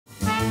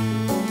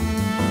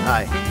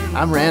Hi,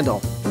 I'm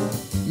Randall.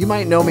 You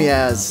might know me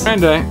as...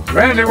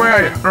 Randy, where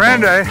are you?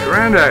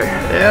 Randy.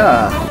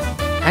 Yeah.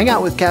 Hang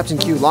out with Captain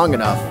Q long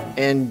enough,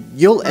 and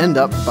you'll end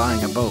up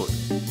buying a boat.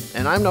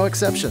 And I'm no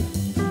exception.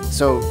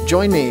 So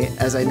join me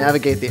as I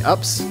navigate the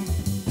ups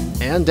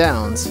and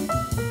downs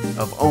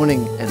of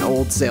owning an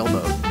old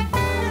sailboat.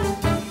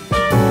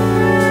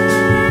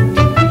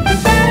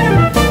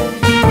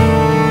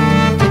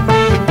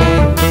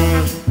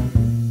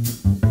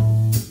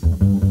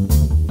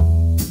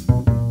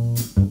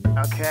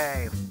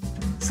 Okay,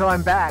 so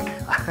I'm back.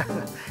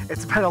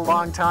 It's been a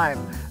long time.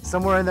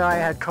 Somewhere in there I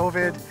had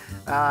COVID,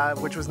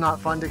 which was not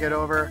fun to get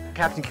over.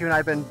 Captain Q and I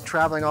have been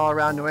traveling all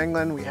around New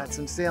England. We had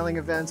some sailing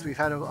events. We've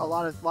had a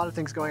lot of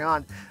things going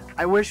on.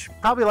 I wish,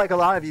 probably like a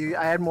lot of you,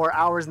 I had more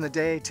hours in the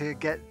day to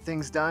get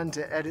things done,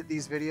 to edit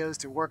these videos,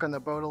 to work on the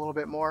boat a little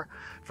bit more.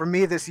 For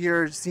me, this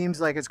year seems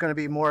like it's going to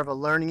be more of a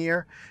learning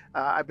year.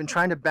 I've been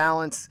trying to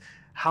balance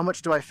how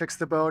much do I fix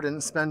the boat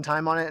and spend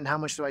time on it, and how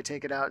much do I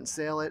take it out and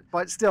sail it.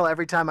 But still,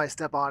 every time I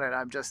step on it,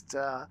 I'm just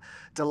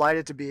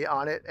delighted to be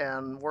on it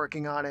and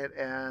working on it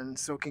and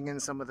soaking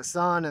in some of the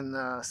sun and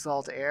the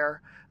salt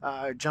air,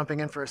 jumping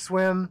in for a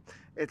swim.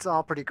 It's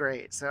all pretty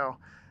great. So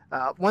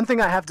one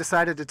thing I have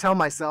decided to tell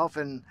myself,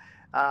 and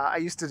I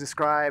used to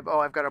describe,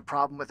 oh, I've got a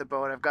problem with the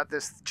boat, I've got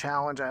this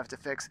challenge I have to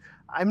fix.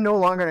 I'm no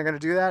longer going to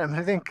do that.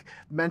 I think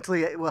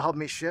mentally it will help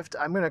me shift.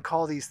 I'm going to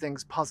call these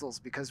things puzzles,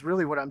 because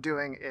really what I'm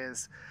doing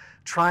is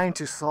trying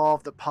to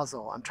solve the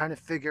puzzle. I'm trying to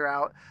figure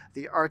out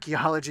the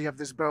archaeology of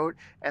this boat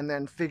and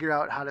then figure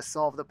out how to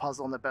solve the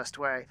puzzle in the best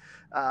way.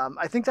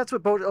 I think that's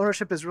what boat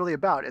ownership is really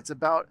about. It's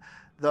about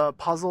the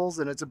puzzles,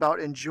 and it's about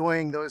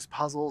enjoying those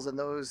puzzles and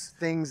those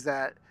things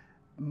that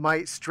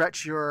might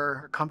stretch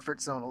your comfort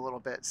zone a little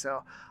bit.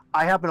 So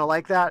I happen to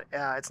like that.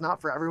 It's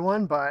not for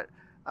everyone, but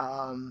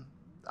I'm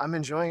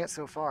enjoying it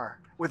so far.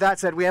 With that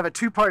said, we have a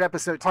two-part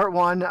episode. Part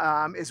one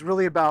is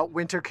really about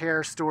winter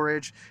care,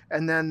 storage,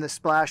 and then the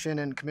splash in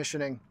and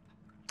commissioning.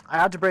 I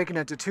had to break it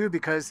into two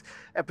because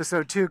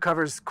episode 2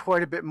 covers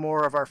quite a bit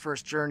more of our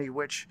first journey,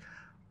 which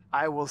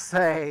I will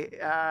say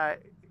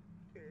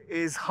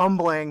is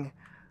humbling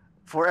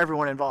for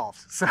everyone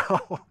involved. So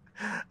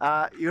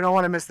you don't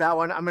want to miss that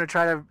one. I'm going to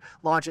try to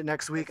launch it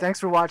next week. Thanks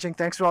for watching.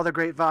 Thanks for all the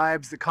great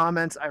vibes, the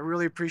comments. I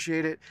really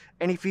appreciate it.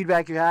 Any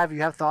feedback you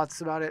have thoughts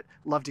about it,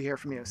 love to hear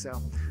from you.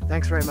 So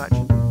thanks very much.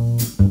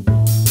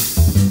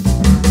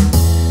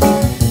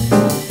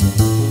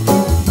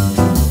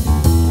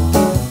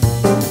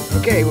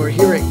 Okay, we're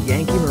here at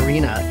Yankee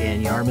Marina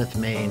in Yarmouth,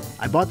 Maine.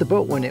 I bought the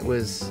boat when it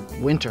was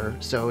winter,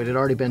 so it had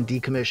already been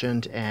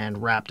decommissioned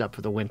and wrapped up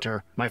for the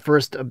winter. My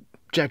first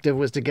objective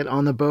was to get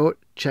on the boat,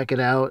 check it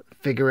out,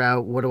 figure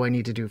out what do I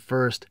need to do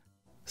first.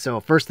 So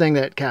first thing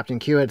that Captain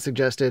Q had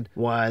suggested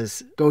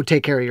was go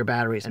take care of your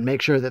batteries and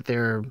make sure that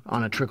they're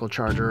on a trickle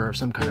charger or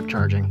some kind of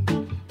charging.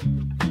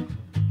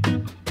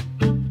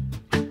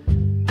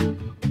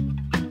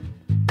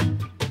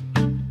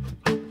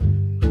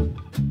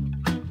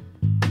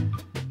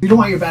 You don't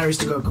want your batteries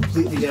to go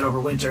completely dead over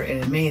winter,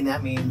 and in Maine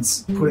that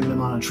means putting them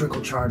on a trickle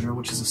charger,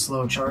 which is a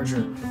slow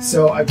charger.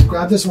 So I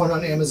grabbed this one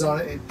on Amazon.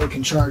 It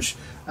can charge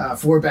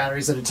 4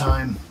 batteries at a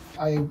time.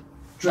 I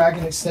dragged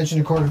an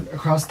extension cord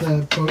across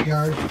the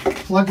boatyard,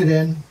 plugged it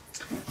in,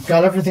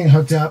 got everything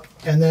hooked up,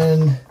 and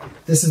then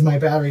this is my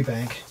battery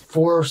bank.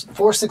 Four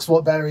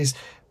 6-volt batteries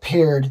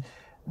paired.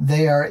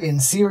 They are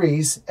in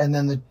series, and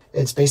then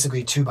it's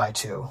basically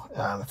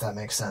 2x2, if that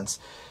makes sense.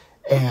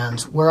 And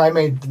where I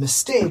made the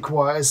mistake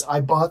was I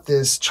bought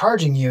this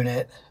charging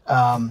unit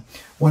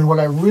when what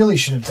I really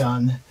should have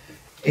done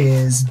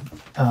is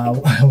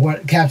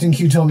what Captain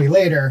Q told me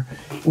later,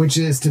 which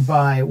is to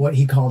buy what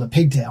he called a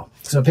pigtail.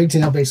 So a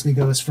pigtail basically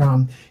goes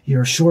from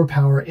your shore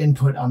power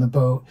input on the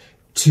boat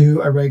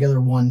to a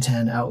regular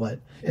 110 outlet.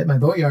 At my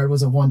boatyard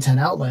was a 110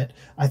 outlet.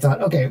 I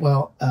thought, okay,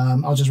 well,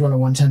 I'll just run a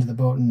 110 to the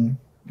boat and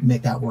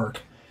make that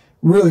work.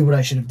 Really what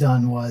I should have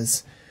done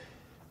was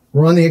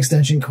run the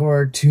extension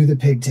cord to the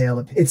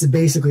pigtail. It's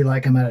basically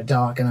like I'm at a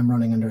dock and I'm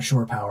running under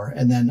shore power.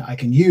 And then I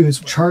can use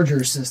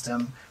charger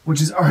system,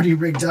 which is already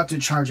rigged up to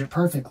charge it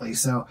perfectly.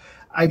 So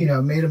I,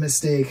 made a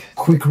mistake,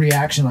 quick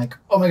reaction, like,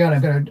 oh my God, I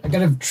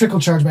gotta trickle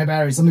charge my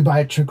batteries. Let me buy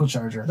a trickle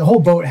charger. The whole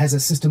boat has a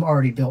system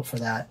already built for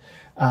that.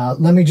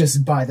 Let me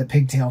just buy the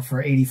pigtail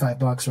for 85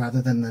 bucks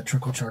rather than the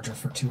trickle charger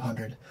for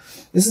 200.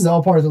 This is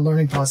all part of the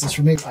learning process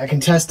for me. I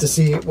can test to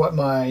see what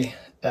my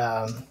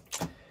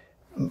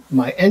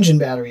engine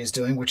battery is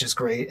doing, which is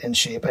great in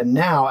shape. And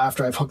now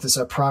after I've hooked this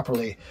up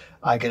properly,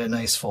 I get a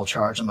nice full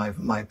charge on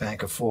my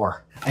bank of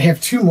 4. I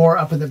have 2 more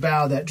up in the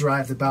bow that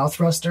drive the bow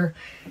thruster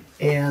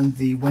and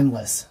the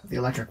windlass, the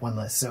electric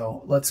windlass.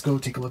 So let's go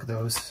take a look at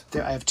those.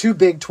 I have 2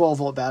 big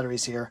 12-volt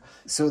batteries here.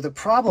 So the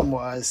problem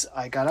was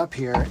I got up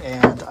here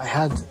and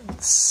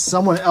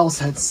someone else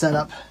had set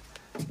up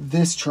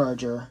this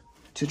charger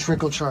to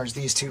trickle charge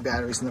these 2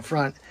 batteries in the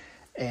front.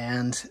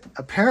 And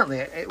apparently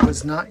it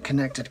was not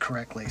connected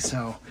correctly,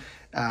 so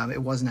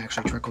it wasn't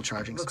actually trickle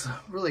charging. It looks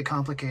really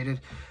complicated.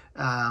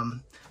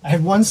 I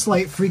had one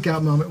slight freak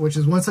out moment, which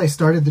is once I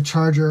started the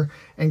charger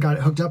and got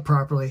it hooked up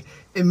properly,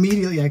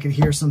 immediately I could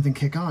hear something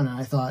kick on, and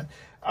I thought,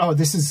 oh,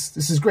 this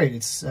is great.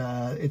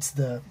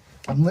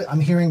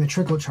 I'm hearing the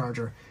trickle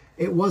charger.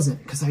 It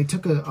wasn't, because I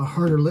took a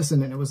harder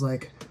listen, and it was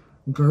like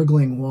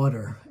gurgling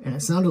water, and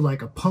it sounded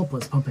like a pump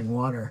was pumping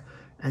water.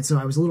 And so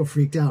I was a little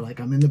freaked out, like,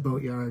 I'm in the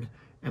boatyard.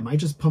 Am I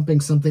just pumping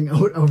something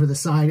out over the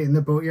side in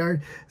the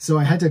boatyard? So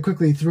I had to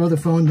quickly throw the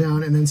phone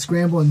down and then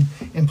scramble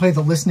and play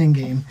the listening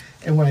game.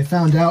 And what I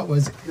found out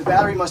was the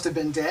battery must have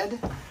been dead,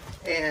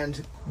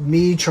 and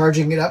me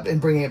charging it up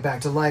and bringing it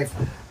back to life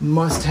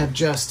must have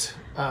just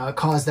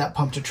caused that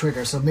pump to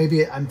trigger. So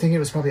maybe, I'm thinking it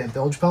was probably a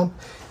bilge pump,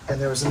 and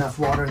there was enough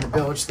water in the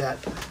bilge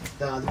that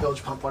the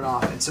bilge pump went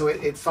off. And so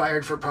it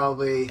fired for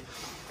probably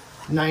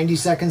 90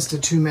 seconds to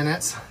 2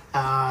 minutes.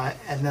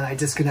 And then I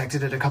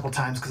disconnected it a couple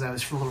times because I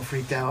was a little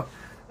freaked out.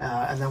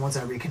 And then once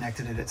I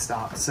reconnected it, it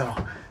stopped. So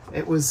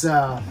it was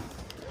a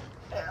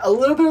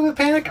little bit of a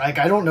panic. Like,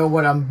 I don't know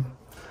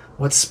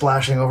what's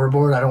splashing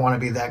overboard. I don't want to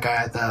be that guy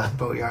at the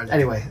boatyard.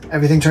 Anyway,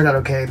 everything turned out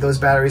okay. Those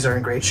batteries are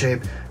in great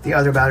shape. The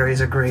other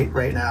batteries are great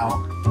right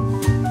now.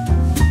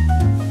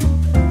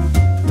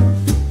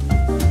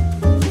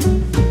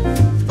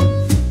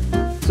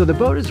 So the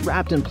boat is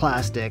wrapped in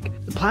plastic.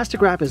 The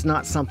plastic wrap is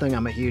not something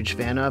I'm a huge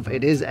fan of.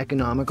 It is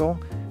economical.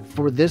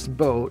 For this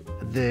boat,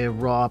 the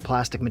raw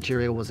plastic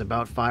material was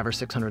about $500 or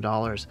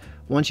 $600.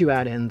 Once you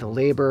add in the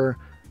labor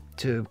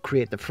to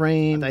create the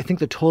frame, I think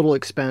the total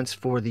expense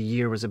for the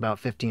year was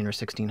about $1,500 or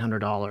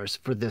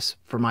 $1,600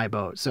 for my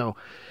boat. So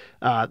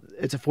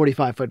it's a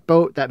 45-foot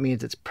boat. That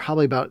means it's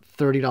probably about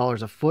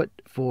 $30 a foot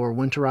for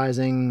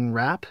winterizing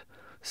wrap.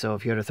 So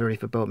if you had a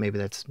 30-foot boat, maybe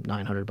that's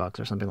 $900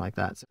 or something like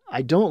that. So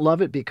I don't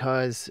love it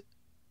because,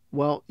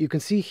 well, you can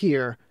see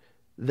here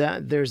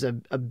that there's a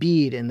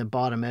bead in the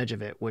bottom edge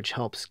of it, which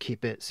helps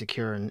keep it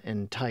secure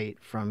and tight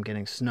from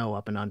getting snow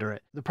up and under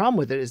it. The problem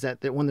with it is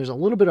that when there's a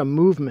little bit of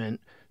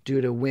movement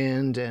due to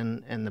wind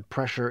and the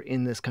pressure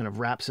in this kind of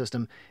wrap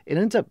system, it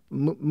ends up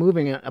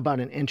moving about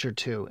an inch or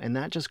two. And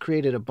that just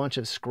created a bunch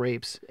of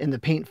scrapes in the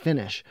paint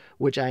finish,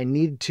 which I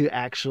need to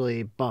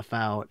actually buff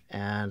out.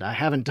 And I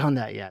haven't done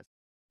that yet.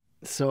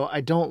 So I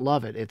don't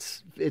love it.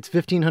 It's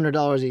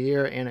 $1,500 a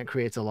year, and it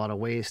creates a lot of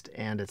waste,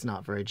 and it's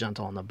not very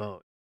gentle on the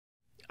boat.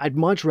 I'd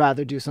much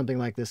rather do something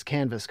like this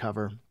canvas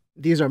cover.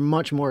 These are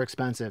much more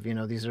expensive. You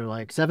know, these are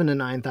like $7,000 to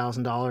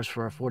 $9,000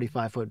 for a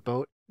 45-foot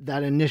boat.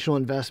 That initial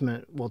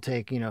investment will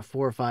take, 4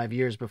 or 5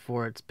 years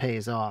before it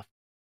pays off.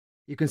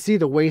 You can see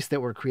the waste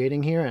that we're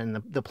creating here, and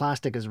the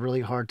plastic is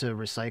really hard to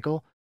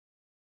recycle.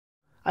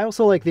 I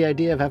also like the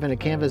idea of having a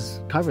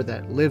canvas cover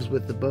that lives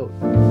with the boat.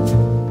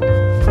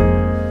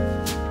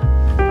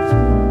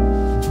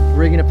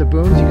 Rigging up the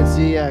booms, you can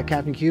see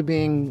Captain Q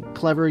being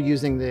clever,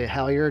 using the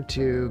halyard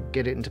to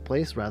get it into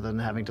place rather than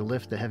having to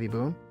lift the heavy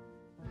boom.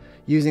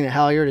 Using the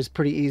halyard is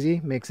pretty easy,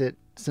 makes it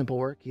simple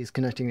work. He's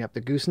connecting up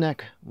the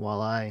gooseneck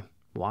while I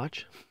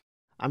watch.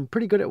 I'm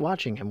pretty good at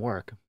watching him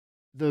work.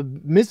 The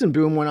mizzen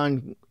boom went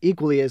on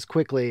equally as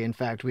quickly. In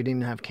fact, we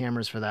didn't have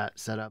cameras for that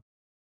setup.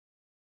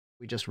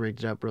 We just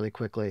rigged it up really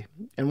quickly.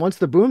 And once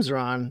the booms are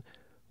on,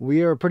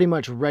 we are pretty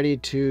much ready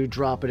to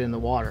drop it in the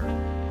water.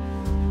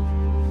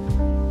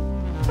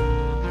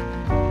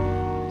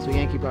 So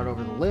Yankee brought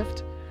over the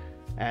lift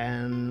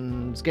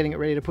and is getting it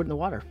ready to put in the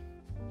water.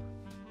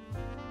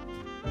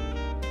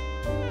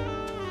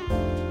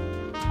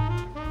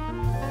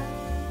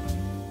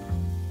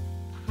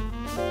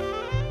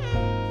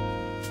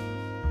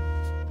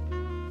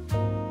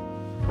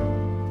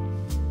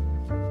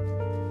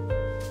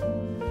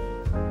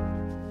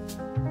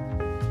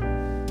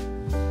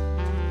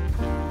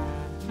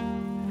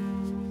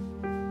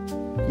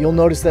 You'll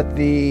notice that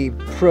the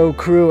pro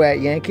crew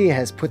at Yankee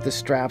has put the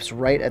straps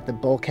right at the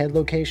bulkhead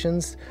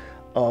locations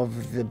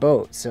of the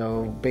boat.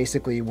 So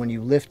basically, when you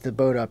lift the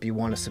boat up, you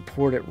want to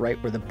support it right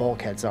where the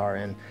bulkheads are.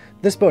 And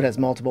this boat has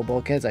multiple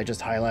bulkheads. I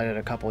just highlighted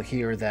a couple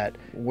here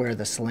where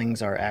the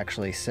slings are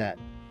actually set.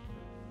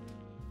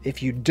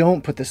 If you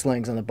don't put the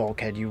slings on the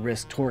bulkhead, you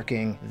risk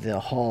torquing the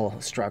hull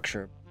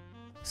structure.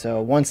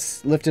 So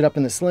once lifted up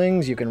in the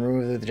slings, you can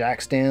remove the jack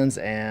stands,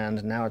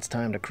 and now it's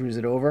time to cruise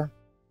it over.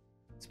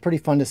 It's pretty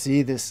fun to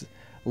see this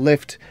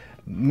lift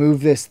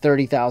move this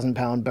 30,000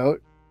 pound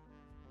boat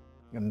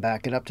and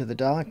back it up to the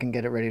dock and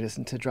get it ready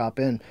to drop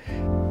in.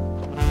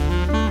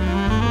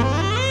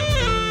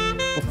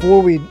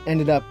 Before we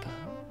ended up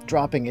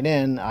dropping it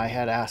in, I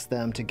had asked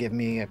them to give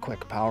me a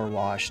quick power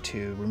wash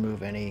to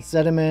remove any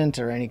sediment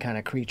or any kind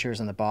of creatures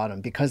on the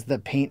bottom. Because the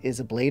paint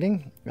is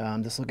ablating,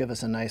 this will give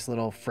us a nice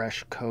little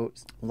fresh coat.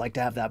 I like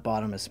to have that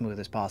bottom as smooth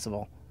as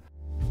possible.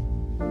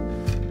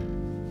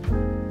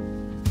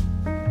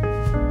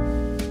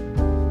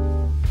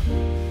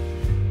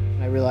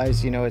 I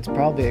realized, it's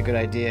probably a good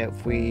idea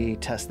if we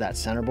test that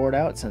centerboard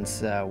out,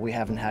 since we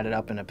haven't had it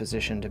up in a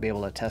position to be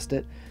able to test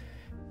it.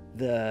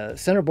 The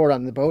centerboard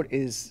on the boat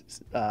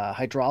is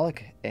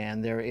hydraulic,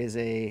 and there is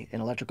an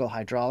electrical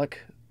hydraulic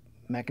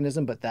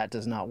mechanism, but that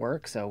does not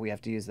work, so we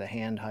have to use the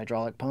hand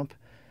hydraulic pump.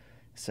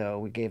 So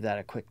we gave that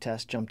a quick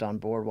test, jumped on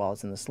board while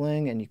it's in the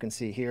sling, and you can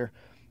see here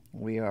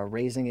we are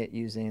raising it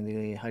using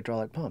the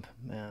hydraulic pump.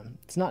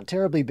 It's not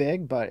terribly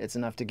big, but it's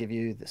enough to give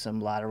you some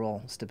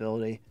lateral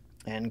stability,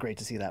 and great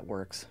to see that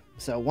works.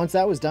 So once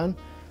that was done,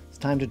 it's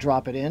time to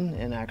drop it in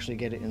and actually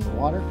get it in the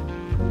water.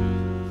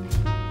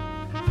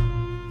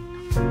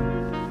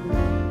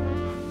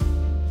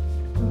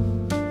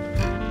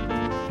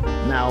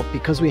 Now,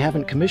 because we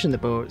haven't commissioned the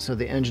boat, so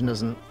the engine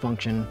doesn't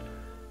function,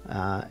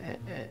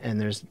 and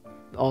there's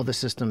all the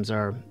systems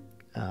are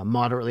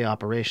moderately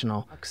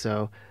operational.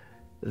 So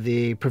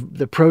the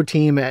pro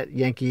team at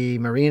Yankee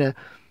Marina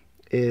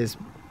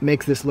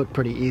makes this look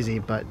pretty easy,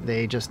 but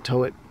they just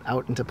tow it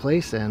out into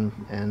place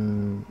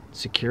and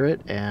secure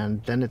it,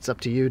 and then it's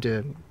up to you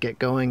to get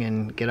going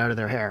and get out of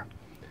their hair.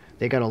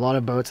 They got a lot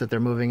of boats that they're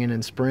moving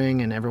in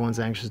spring, and everyone's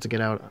anxious to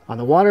get out on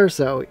the water,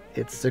 so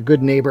it's a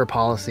good neighbor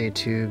policy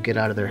to get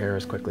out of their hair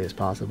as quickly as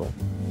possible.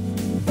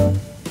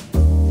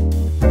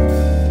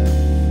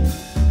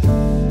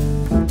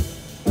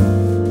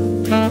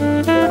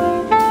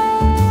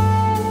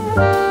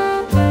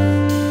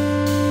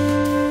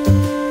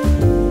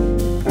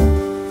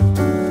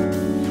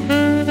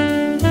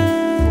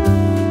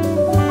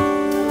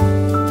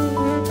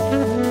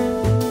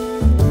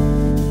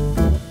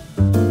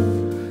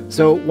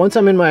 So once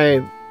I'm in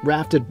my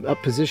rafted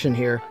up position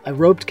here, I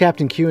roped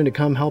Captain Q into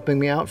come helping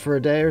me out for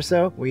a day or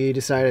so. We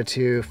decided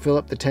to fill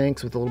up the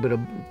tanks with a little bit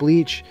of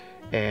bleach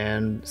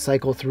and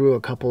cycle through a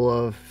couple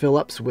of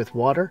fill-ups with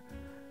water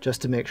just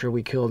to make sure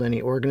we killed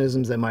any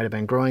organisms that might have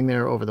been growing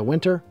there over the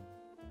winter.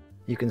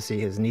 You can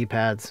see his knee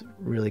pads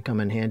really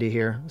come in handy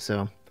here.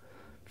 So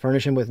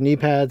furnish him with knee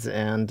pads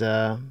and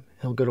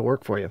he'll go to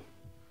work for you.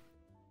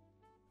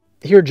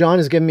 Here John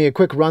has given me a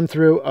quick run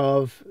through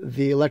of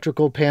the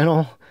electrical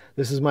panel.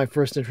 This is my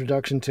first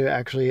introduction to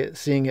actually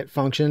seeing it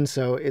function,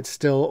 so it's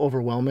still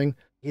overwhelming.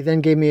 He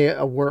then gave me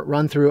a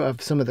run through of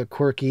some of the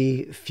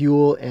quirky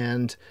fuel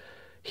and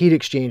heat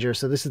exchanger.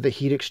 So this is the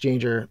heat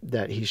exchanger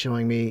that he's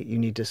showing me you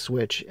need to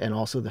switch, and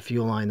also the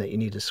fuel line that you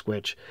need to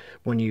switch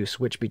when you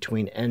switch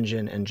between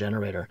engine and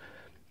generator.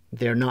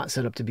 They're not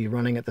set up to be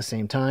running at the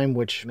same time,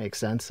 which makes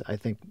sense. I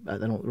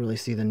don't really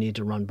see the need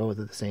to run both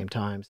at the same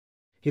time.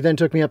 He then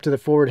took me up to the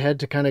forward head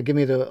to kind of give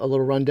me a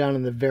little rundown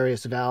on the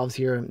various valves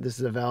here. This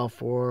is a valve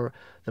for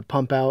the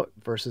pump out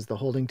versus the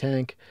holding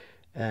tank.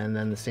 And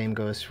then the same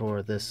goes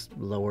for this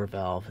lower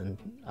valve. And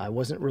I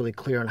wasn't really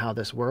clear on how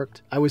this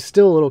worked. I was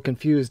still a little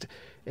confused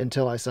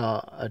until I saw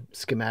a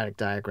schematic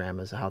diagram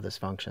as to how this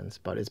functions.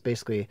 But it's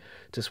basically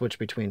to switch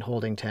between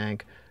holding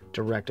tank,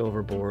 direct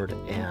overboard,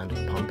 and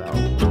pump out.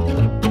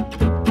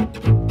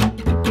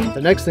 The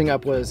next thing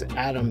up was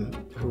Adam,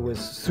 who was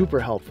super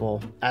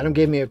helpful. Adam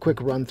gave me a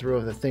quick run through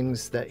of the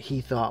things that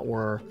he thought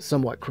were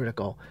somewhat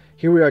critical.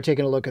 Here we are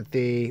taking a look at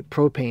the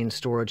propane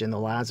storage in the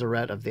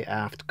lazarette of the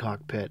aft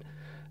cockpit.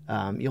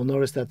 You'll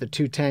notice that the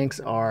two tanks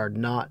are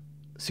not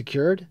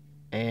secured,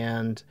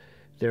 and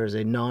there's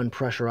a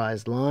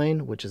non-pressurized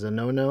line, which is a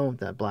no-no,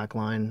 that black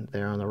line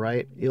there on the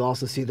right. You'll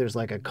also see there's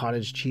like a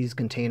cottage cheese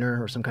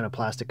container or some kind of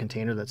plastic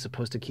container that's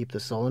supposed to keep the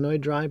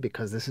solenoid dry,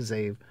 because this is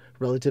a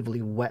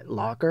relatively wet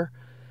locker.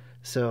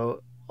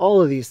 So all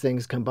of these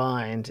things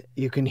combined,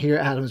 you can hear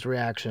Adam's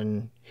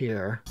reaction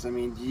here. I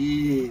mean,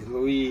 geez,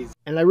 Louise.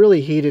 And I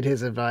really heeded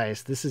his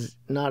advice. This is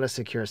not a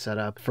secure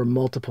setup for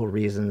multiple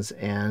reasons,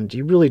 and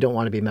you really don't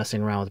want to be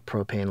messing around with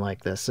propane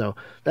like this. So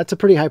that's a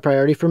pretty high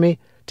priority for me,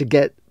 to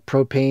get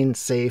propane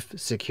safe,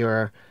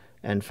 secure,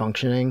 and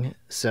functioning.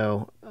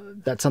 So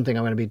that's something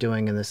I'm going to be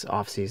doing in this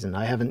off season.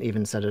 I haven't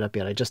even set it up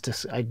yet. I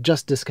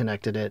just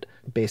disconnected it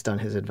based on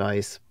his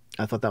advice.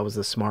 I thought that was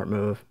the smart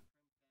move.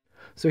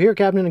 So here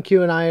Captain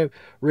Q and I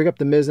rig up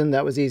the mizzen.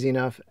 That was easy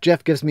enough.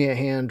 Jeff gives me a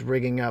hand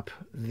rigging up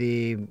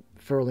the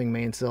furling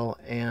mainsail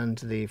and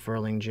the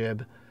furling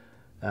jib.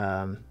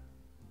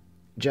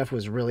 Jeff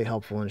was really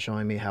helpful in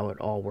showing me how it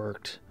all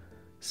worked.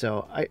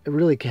 So I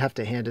really have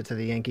to hand it to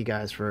the Yankee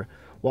guys for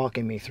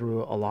walking me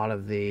through a lot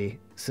of the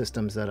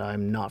systems that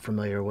I'm not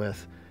familiar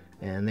with,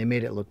 and they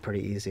made it look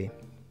pretty easy.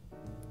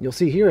 You'll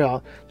see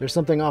here there's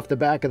something off the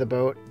back of the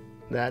boat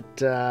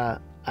that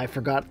I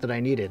forgot that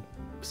I needed.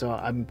 So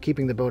I'm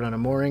keeping the boat on a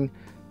mooring.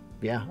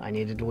 Yeah, I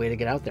needed a way to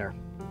get out there.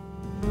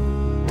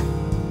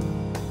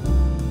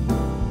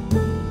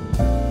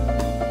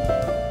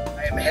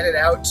 I am headed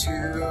out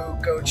to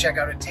go check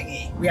out a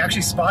dinghy. We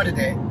actually spotted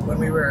it when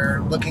we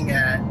were looking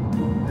at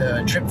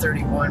the Trip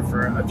 31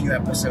 for a few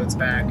episodes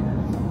back.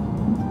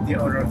 The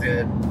owner of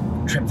the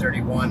Trip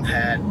 31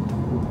 had,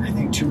 I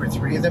think, 2 or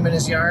 3 of them in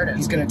his yard, and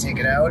he's gonna take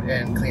it out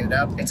and clean it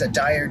up. It's a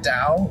Dyer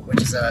Dow,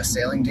 which is a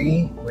sailing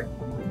dinghy,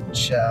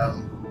 which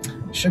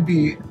should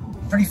be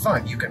pretty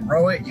fun. You can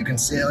row it, you can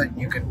sail it,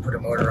 you can put a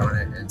motor on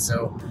it. And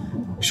so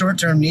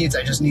short-term needs,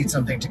 I just need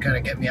something to kind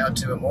of get me out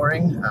to a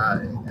mooring.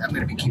 I'm going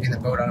to be keeping the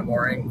boat on a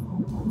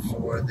mooring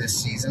for this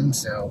season,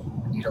 so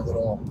I need a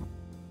little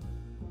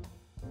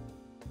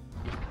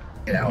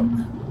get out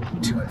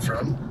to and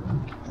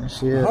from. There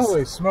she is.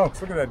 Holy smokes,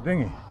 look at that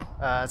dinghy.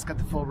 It's got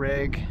the full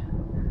rig.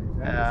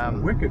 That's a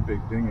wicked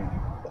big dinghy.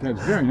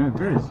 That's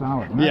very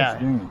solid. Nice Yeah.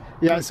 dinghy.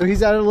 Yeah, so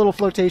he's added a little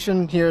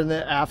flotation here in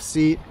the aft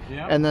seat,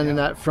 Yep, and then yep. in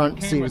that front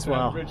Came seat with as that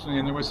well. originally,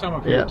 and there was some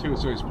up here Yep. too,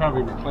 so he's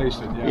probably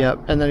replaced it. Yeah. Yep,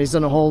 and then he's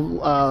done a whole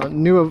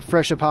new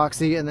fresh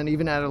epoxy, and then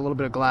even added a little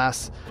bit of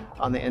glass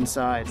on the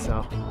inside.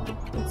 So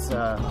It's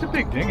a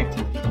big dinghy.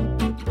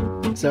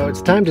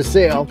 it's time to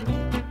sail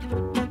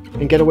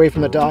and get away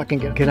from the dock and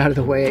get out of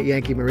the way at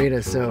Yankee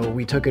Marina. So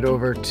we took it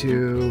over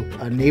to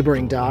a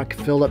neighboring dock,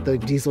 filled up the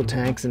diesel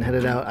tanks, and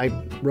headed out. I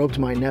roped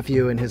my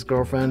nephew and his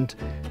girlfriend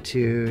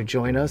to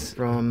join us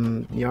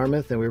from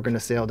Yarmouth, and we were going to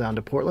sail down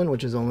to Portland,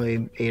 which is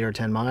only 8 or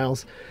 10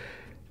 miles.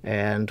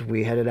 And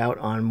we headed out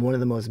on one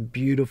of the most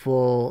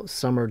beautiful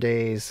summer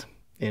days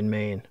in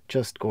Maine.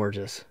 Just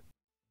gorgeous.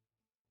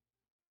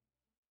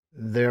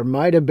 There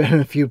might have been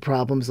a few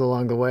problems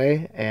along the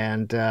way,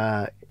 and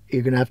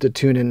you're going to have to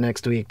tune in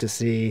next week to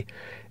see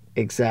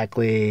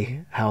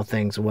exactly how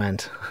things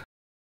went.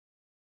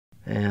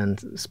 And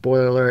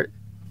spoiler alert,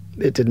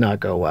 it did not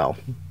go well.